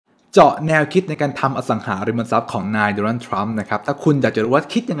เจาะแนวคิดในการทำอสังหาริมทรัพย์ของนายโดนัลด์ทรัมป์นะครับถ้าคุณอยากจะรู้ว่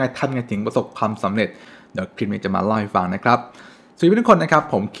าคิดยังไงทำยังไงถึงประสบความสำเร็จเดี๋ยวคลิปนี้จะมาเล่าให้ฟังนะครับสวัสดีทุกคนนะ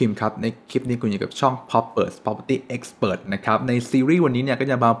ครับผมคิมครับในคลิปนี้คุณอยู่กับช่อง Poppers Property Expert นะครับในซีรีส์วันนี้เนี่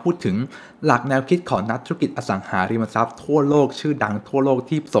ยก็จะมาพูดถึงหลักแนวคิดของนักธุรกิจอสังหาริมทรัพย์ทั่วโลกชื่อดังทั่วโล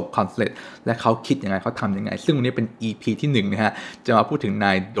กที่ประสบความสำเร็จและเขาคิดยังไงเขาทำยังไงซึ่งวันนี้เป็น EP ที่1นะฮะจะมาพูดถึง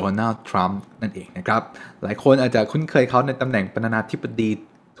นายโดนัลด์ทรัมป์นั่นเองนะครับหลายคนอาจจะคุ้นเคยเขาในตำแหน่งประธานาธิ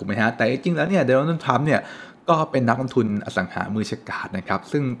บดีถูกไหมฮะแต่จริงๆแล้วเนี่ยโดนัลด์ทรัมป์เนี่ยก็เป็นนักลงทุนอสังหามือฉกาจนะครั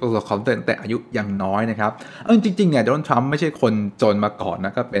บซึ่งประสบความสำเร็จแต่อายุยังน้อยนะครับจริงๆเนี่ยโดนัลด์ทรัมป์ไม่ใช่คนจนมาก่อ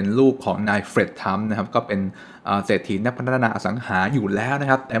นนะก็เป็นลูกของนายเฟร็ดทรัมป์นะครับก็เป็นเศรษฐีนักพัฒนาอสังหาอยู่แล้วน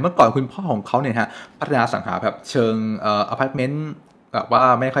ะครับแต่เมื่อก่อนคุณพ่อของเขาเนี่ยฮะพัฒนาอสังหาแบบเชิงอพาร์ตเมนต์แบบว่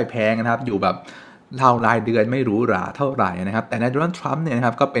าไม่ค่อยแพงนะครับอยู่แบบเท่ารายเดือนไม่หรูหราเท่าไหร่นะครับแต่นายโดนัลด์ทรัมป์เนี่ยนะค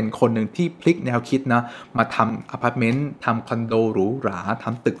รับก็เป็นคนหนึ่งที่พลิกแนวคิดนะมาทำอพาร์ตเมนต์ทำคอนโดหรูหราท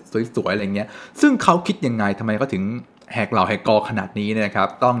ำตึกสวยๆอะไรเงี้ยซึ่งเขาคิดยังไงทำไมเขาถึงแหกเหล่าแหกกอขนาดนี้นะ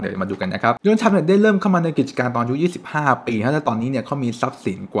ครับต้องเดี๋ยวมาดูกันนะครับโดนัลด์ทรัมป์เนี่ยได้เริ่มเข้ามาในกิจการตอนอายุ25 ปีและตอนนี้เนี่ยเขามีทรั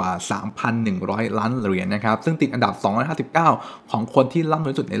พย์สินกว่า 3,100 ล้านเหรียญนะครับซึ่งติดอันดับ259ของคนที่ร่ำร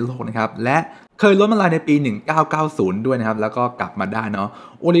วยสุดในโลกนะครับและเคยล้มละลายในปี 1990 ด้วยนะครับแล้วก็กลับมาได้เนา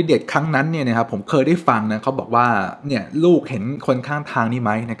ะโอลิเดตครั้งนั้นเนี่ยนะครับผมเคยได้ฟังนะเขาบอกว่าเนี่ยลูกเห็นคนข้างทางนี่ไห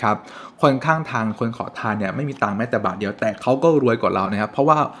มนะครับคนข้างทางคนขอทานเนี่ยไม่มีตังค์แม้แต่บาทเดียวแต่เขาก็รวยกว่าเรานะครับเพรา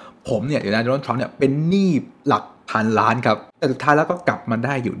ะว่าผมเนี่ยอย่างนายโดนัลด์ทรัมป์เนี่ยเป็นหนี้หลักพันล้านครับแต่สุดท้ายแล้วก็กลับมา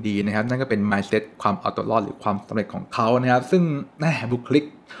ได้อยู่ดีนะครับนั่นก็เป็น mindset ความเอาตัวรอดหรือความสำเร็จของเขานะครับซึ่งแน่บุคลิก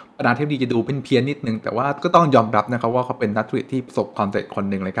ประธานาธิบดีจะดูเพี้ยนนิดนึงแต่ว่าก็ต้องยอมรับนะครับว่าเขาเป็นนักธุรกิจที่ประสบความสำเร็จค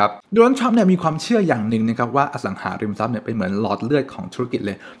นหนึ่งเลยครับโดนัลด์ทรัมป์เนี่ยมีความเชื่ออย่างหนึ่งนะครับว่าอสังหาริมทรัพย์เนี่ยเป็นเหมือนหลอดเลือดของธุรกิจเ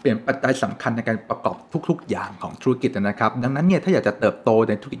ลยเป็นปัจจัยสำคัญในการประกอบทุกๆอย่างของธุรกิจนะครับดังนั้นเนี่ยถ้าอยากจะเติบโ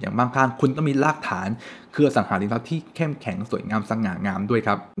ตในธุรกิจอย่างมั่งคั่งคุณต้องมีรากฐานคืออสังหาริมทรัพย์ที่เข้มแข็งสวยงามสง่างามด้ว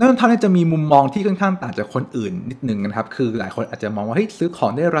ยครับโดนัลด์ทรัมป์จะมีมุมมองที่ค่อนข้างต่างจากคนอื่นนิดนึงนะครับคือหลายคนอาจจะมองว่าเฮ้ยซื้อขอ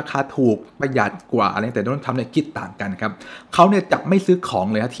งได้ราคาถูกประหยัดกว่าอะไรแต่โดนัลด์ทรัมป์เนี่ยคิดต่างกันครับเขาเนี่ยจะไม่ซื้อขอ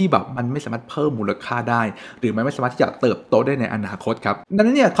งเลยที่แบบมันไม่สามารถเพิ่มมูลค่าได้หรือไม่สามารถที่จะเติบโตได้ในอนาคตครับดั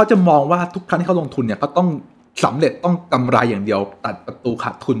งนั้นเนี่ยเขาจะมองว่าทุกครั้งที่เขาลงทุนเนี่ยก็ต้องสำเร็จต้องกำไรอย่างเดียวตัดประตูข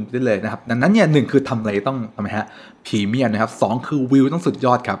าดทุนได้เลยนะครับดังนั้นเนี่ย1คือทำเลต้องทำไมฮะพรีเมียมนะครับ2คือวิวต้องสุดย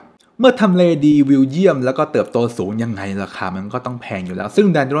อดครับเมื่อทำเลดีวิวเยี่ยมแล้วก็เติบโตสูงยังไงราคามันก็ต้องแพงอยู่แล้ว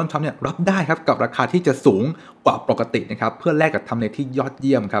ซึ่งโดนัลด์ทรัมป์เนี่ยรับได้ครับกับราคาที่จะสูงกว่าปกตินะครับเพื่อแลกกับทำเลที่ยอด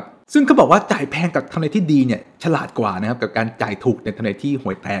เยี่ยมครับซึ่งเขาบอกว่าจ่ายแพงกับทำเลที่ดีเนี่ยฉลาดกว่านะครับกับการจ่ายถูกในทำเล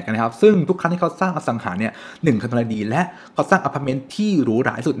ที่ห่วยแตกนะครับซึ่งทุกครั้งที่เขาสร้างอสังหาเนี่ย1คือทำเลดีและเขาสร้างอพาร์ตเมนต์ที่หรูห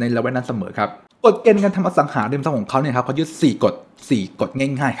ราที่สุดในละแวกนั้นเสมอครับกฎเกณฑ์การทำอสังหาริมทรัพย์ของเขาเนี่ยครับเขายึด4 กฎ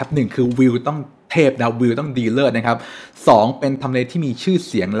ง่ายๆครับ1คือวิวต้องเทพนะวิวต้องดีเลิศนะครับ2เป็นทำเลที่มีชื่อเ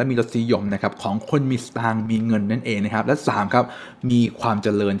สียงและมีรสนิยมนะครับของคนมีสตางค์มีเงินนั่นเองนะครับและ3ครับมีความ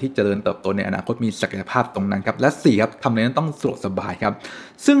เจริญที่เจริญเติบโตในอนาคตมีศักยภาพตรงนั้นครับและ4ครับทำเลนั้นต้องสะดวกสบายครั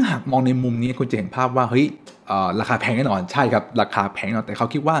บซึ่งหากมองในมุมนี้คุณจะเห็นภาพว่าเฮ้ยราคาแพงแน่นอนใช่ครับราคาแพงแน่นอนแต่เข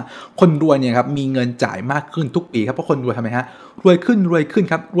าคิดว่าคนรวยเนี่ยครับมีเงินจ่ายมากขึ้นทุกปีครับเพราะคนรวยทำไมฮะรวยขึ้น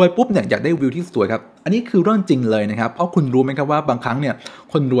ครับรวยปุ๊บเนี่ยอยากได้วิวที่สวยครับอันนี้คือเรื่องจริงเลยนะครับเพราะคุณรู้ไหมครับว่าบางครั้งเนี่ย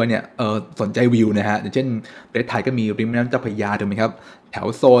คนรวยเนี่ยสนใจวิวนะฮะอย่างเช่นประเทศไทยก็มีริมแม่น้ำเจ้าพระยาถูกไหมครับแ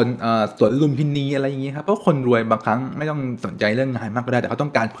ถวโซนสวนลุมพินีอะไรอย่างเงี้ยครับเพราะคนรวยบางครั้งไม่ต้องสนใจเรื่องงานมากก็ได้แต่เขาต้อ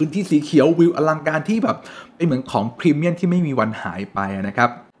งการพื้นที่สีเขียววิวอลังการที่แบบเป็นเหมือนของพรีเมียมที่ไม่มีวันหายไปนะครั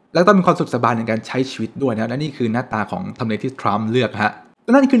บแล้วต้องมีความสุขสบายในการใช้ชีวิตด้วยนะและนี่คือหน้าตาของทำเลที่ทรัมป์เลือกฮ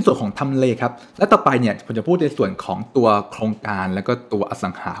ะนั่นคือส่วนของทำเลครับและต่อไปเนี่ยผมจะพูดในส่วนของตัวโครงการแล้วก็ตัวอ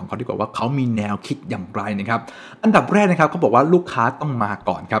สังหาของเขาดีกว่าว่าเขามีแนวคิดอย่างไรนะครับอันดับแรกนะครับเขาบอกว่าลูกค้าต้องมา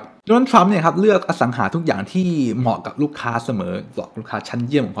ก่อนครับโดนัลด์ทรัมป์เนี่ยครับเลือกอสังหาทุกอย่างที่เหมาะกับลูกค้าเสมอหลอกลูกค้าชั้น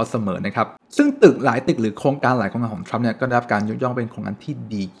เยี่ยมของเขาเสมอนะครับซึ่งตึกหลายตึกหรือโครงการหลายโครงการของทรัมป์เนี่ยก็ได้รับการยกย่องเป็นโครงการ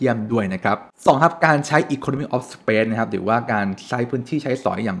ที่ดีเยี่ยมด้วยนะครับ2ครับการใช้ economy of space นะครับหรือว่าการใช้พื้นที่ใช้ส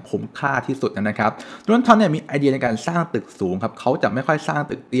อยอย่างคุ้มค่าที่สุดนะครับโดนัลด์ทรัมป์เนี่ยมีไอเดียในการสร้างตึกสูงครับเขาจะไม่ค่อยสร้า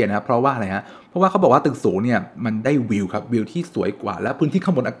งตึกเตี้ยนะครับเพราะว่าอะไรฮะเพราะว่าเขาบอกว่าตึกสูงเนี่ยมันได้วิวครับวิวที่สวยกว่าและพื้น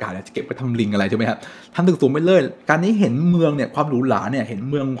ที่ข้างบนอากาศจะเก็บไปทำลิงอะไรใช่ไหมครับทำตึกสูงไปเลยการนี้เห็นเมืองเนี่ยความหรูหราเนี่ยเห็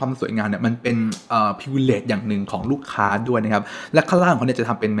นเมืองความสวยงามเนี่ยมันเป็นprivilege อย่างหนึ่งของลูกค้าด้วยนะครับและข้างล่างเขาเนี่ยจะ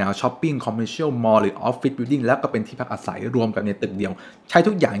ทำเป็นแนวช้อปปิ้งคอมเมอร์เชียลมอลล์หรือออฟฟิศบิลดิ้งแล้วก็เป็นที่พักอาศัยรวมกันในตึกเดียวใช้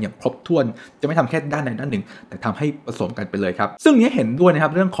ทุกอย่างอย่างครบถ้วนจะไม่ทำแค่ด้านใดด้านหนึ่งแต่ทำให้ผสมกันไปเลยครับซึ่งนี้เห็นด้วยนะค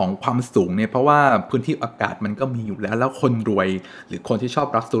รับเรื่องของความสูงเนี่ยเพราะว่าพื้นที่อากาศมันก็มีอยู่แล้วคนรวยหรือคนที่ช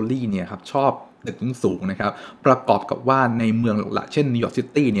อบลักซ์ซูรี่เนี่ยครับชอบตึกสูงนะครับประกอบกับว่าในเมืองหลักๆเช่นนิวยอร์กซิ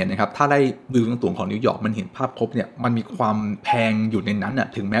ตี้เนี่ยนะครับถ้าได้วิวสูงของนิวยอร์กมันเห็นภาพครบเนี่ยมันมีความแพงอยู่ในนั้นน่ะ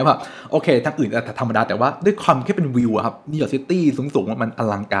ถึงแม้ว่าโอเคทั้งอื่นธรรมดาแต่ว่าด้วยความแค่เป็นวิวครับนิวยอร์กซิตี้สูงๆมันอ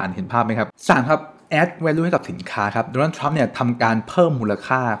ลังการเห็นภาพไหมครับ3ครับ add value ให้กับสินค้าครับโดนัลด์ทรัมป์เนี่ยทำการเพิ่มมูล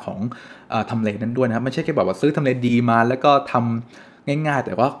ค่าของทำเลนั้นด้วยนะครับไม่ใช่แค่แบบว่าซื้อทำเลดีมาแล้วก็ทำง่ายๆแ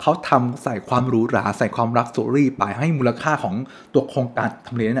ต่ว่าเขาทำใส่ความหรูหราใส่ความรักสตอรี่ไปให้มูลค่าของตัวโครงการท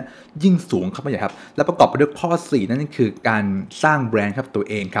ำเลนั้นยิ่งสูงเข้าไปใหญ่ครับและประกอบไปด้วยข้อ4นั่นคือการสร้างแบรนด์ครับตัว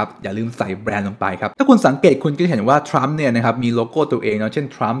เองครับอย่าลืมใส่แบรนด์ลงไปครับถ้าคุณสังเกตคุณก็จะเห็นว่าทรัมป์เนี่ยนะครับมีโลโก้ตัวเองเนาะเช่น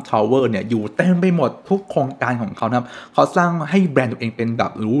ทรัมป์ทาวเวอร์เนี่ยอยู่เต็มไปหมดทุกโครงการของเขานะครับเขาสร้างให้แบรนด์ตัวเองเป็นแบ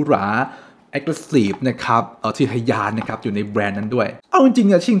บหรูหราaggressive นะครับที่ทะยานนะครับอยู่ในแบรนด์นั้นด้วยเอาจริง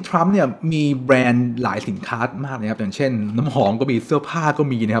ๆชิงทรัมป์เนี่ยมีแบรนด์หลายสินค้ามากนะครับอย่างเช่นน้ำหอมก็มีเสื้อผ้าก็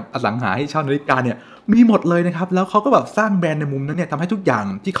มีนะครับอสังหาให้เช่านาฬิกาเนี่ยมีหมดเลยนะครับแล้วเขาก็แบบสร้างแบรนด์ในมุมนั้นเนี่ยทำให้ทุกอย่าง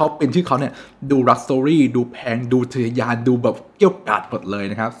ที่เขาเป็นชื่อเขาเนี่ยดูรักสตอรี่ดูแพงดูทะยานดูแบบเกี่ยวกาดหมดเลย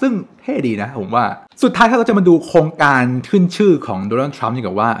นะครับซึ่งเท่ดีนะผมว่าสุดท้ายถ้าเราจะมาดูโครงการขึ้นชื่อของโดนัลด์ทรัมป์นี่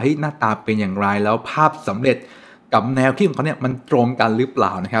กับว่าเฮ้ยหน้าตาเป็นอย่างไรแล้วภาพสำเร็จกับแนวคิดของเขาเนี่ยมันตรงกันหรือเปล่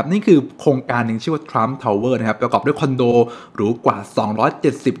านะครับนี่คือโครงการหนึ่งชื่อว่า Trump Tower นะครับประกอบด้วยคอนโดหรูกว่า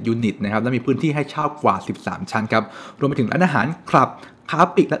270ยูนิตนะครับและมีพื้นที่ให้เช่ากว่า13ชั้นครับรวมไปถึงร้านอาหารคลับค้า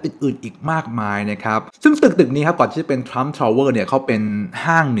ปลีกและอื่นๆอีกมากมายนะครับซึ่งตึกนี้ครับก่อนที่จะเป็น Trump Tower เนี่ยเขาเป็น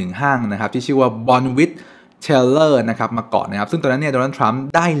ห้างหนึ่งห้างนะครับที่ชื่อว่า Bonwit Teller นะครับมาก่อนนะครับซึ่งตอนนั้นเนี่ยโดนัลด์ทรัมป์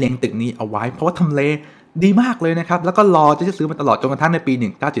ได้เล็งตึกนี้เอาไว้เพราะว่าทำเลดีมากเลยนะครับแล้วก็รอจะซื้อมาตลอดจนกระทั่งในปี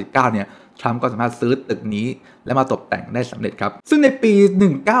1979เนี่ยทรัมป์ก็สามารถซื้อตึกนี้และมาตกแต่งได้สำเร็จครับซึ่งในปี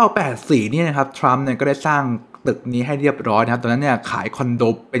1984เนี่ยนะครับทรัมป์เนี่ยก็ได้สร้างตึกนี้ให้เรียบร้อยนะครับตอนนั้นเนี่ยขายคอนโด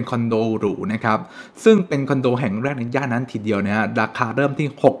เป็นคอนโดหรูนะครับซึ่งเป็นคอนโดแห่งแรกในย่านนั้นทีเดียวนะฮะราคาเริ่มที่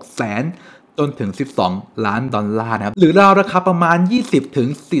600,000จนถึง12ล้านดอลลาร์นะครับหรือราวราคาประมาณ20ถึง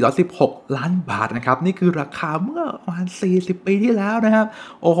416ล้านบาทนะครับนี่คือราคาเมื่อประมาณ40ปีที่แล้วนะครับ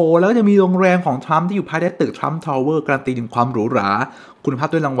โอ้โหแล้วก็จะมีโรงแรมของทรัมป์ที่อยู่ภายใต้ตึกทรัมป์ทาวเวอร์การันตีถึงความหรูหราคุณภาพ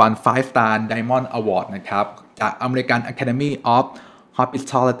ด้วยรางวัล5 Star Diamond Award นะครับจาก American Academy of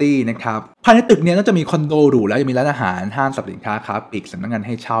Hospitality นะครับภายในตึกนี้ก็จะมีคอนโดหรูแล้วยังมีร้านอาหารห้างสรรพสินค้าค้าปลีกสำนักงานใ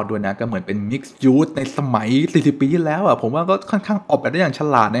ห้เช่าด้วยนะก็เหมือนเป็น Mixed Use ในสมัย40ปีที่แล้วผมว่าก็ค่อนข้างออกแบบได้อย่างฉ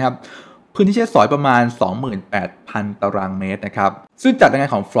ลาดนะครับพื้นที่ใช้สอยประมาณ 28,000 ตารางเมตรนะครับซึ่งจากรายงา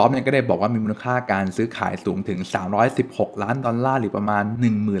นของฟลอปเนี่ยก็ได้บอกว่ามีมูลค่าการซื้อขายสูงถึง316ล้านดอลลาร์หรือประมาณ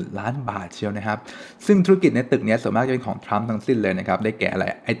 10,000 ล้านบาทเชียวนะครับซึ่งธุรกิจในตึกนี้ส่วนมากจะเป็นของทรัมป์ทั้งสิ้นเลยนะครับได้แก่อะไร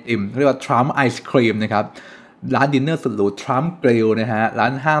ไอติมเรียกว่าทรัมป์ไอศครีมนะครับร้านดินเนอร์สุดหรูทรัมป์กริลนะฮะร้า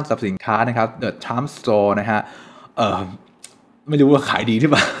นห้างสรรพสินค้านะครับเดอะทรัมป์สโตร์นะฮะไม่รู้ว่าขายดีหรือ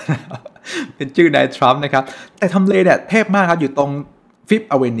เปล่า เป็นชื่อนายทรัมป์นะครับแต่ทำเลเนี่ยเทพมากครับอยู่ตรงFifth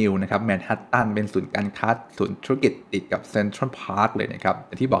Avenue นะครับแมนฮัตตันเป็นศูนย์การค้าศูนย์ธุรกิจติดกับเซ็นทรัลพาร์คเลยนะครับแ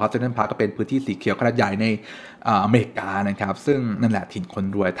ต่ที่บอกครับเซ็นทรัลพาร์คก็เป็นพื้นที่สีเขียวขนาดใหญ่ในอเมริกานะครับซึ่งนั่นแหละถิ่นคน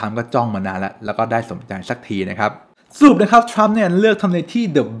รวยทำก็จ้องมานานแล้วก็ได้สมใจสักทีนะครับสรุปนะครับทรัมป์เนี่ยเลือกทำเลที่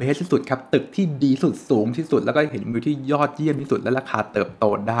The Best ที่สุดครับตึกที่ดีสุดสูงที่สุดแล้วก็เห็นวิวที่ยอดเยี่ยมที่สุดและราคาเติบโต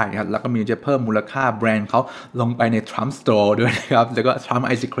ได้ครับแล้วก็มีจะเพิ่มมูลค่าแบรนด์เขาลงไปใน Trump Store ด้วยนะครับแล้วก็ Trump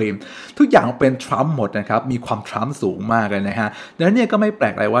Ice Cream ทุกอย่างเป็นทรัมป์หมดนะครับมีความทรัมป์สูงมากเลยนะฮะดังนั้นเนี่ยก็ไม่แปล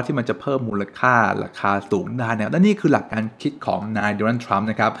กเลยว่าที่มันจะเพิ่มมูลค่าราคาสูงได้นะและนี่คือหลักการคิดของนายโดนัลด์ทรัมป์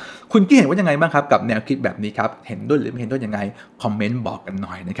นะครับคุณคิดเห็นว่ายังไงบ้างครับกับแนวคิดแบบนี้ครับเห็นด้วยหรือไม่เห็นด้วยยังไงคอมเมนต์บอกกันห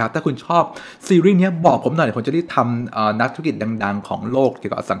น่อยนะครับถ้าคุณชอบซีรีส์นี้บอกผมหน่อยเดี๋ยวผมจะได้ทำนักธุรกิจดังๆของโลกเกี่ย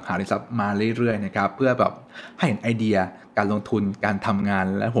วกับอสังหาริมทรัพย์มาเรื่อยๆนะครับเพื่อแบบให้เห็นไอเดียการลงทุนการทำงาน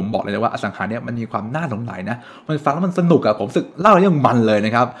และผมบอกเลยนะว่าอสังหาเนี่ยมันมีความน่าหลงใหลนะมันฟังแล้วมันสนุกผมรู้สึกเล่าแล้วยังมันเลยน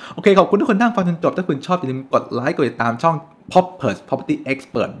ะครับโอเคขอบคุณทุกคนนั่งฟังจนจบถ้าคุณชอบอย่าลืมกดไลค์กดติดตามช่อง Property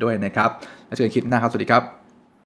Expert ด้วยนะครับแล้วเจอกันคลิปหน้าครับสวัสดีครับ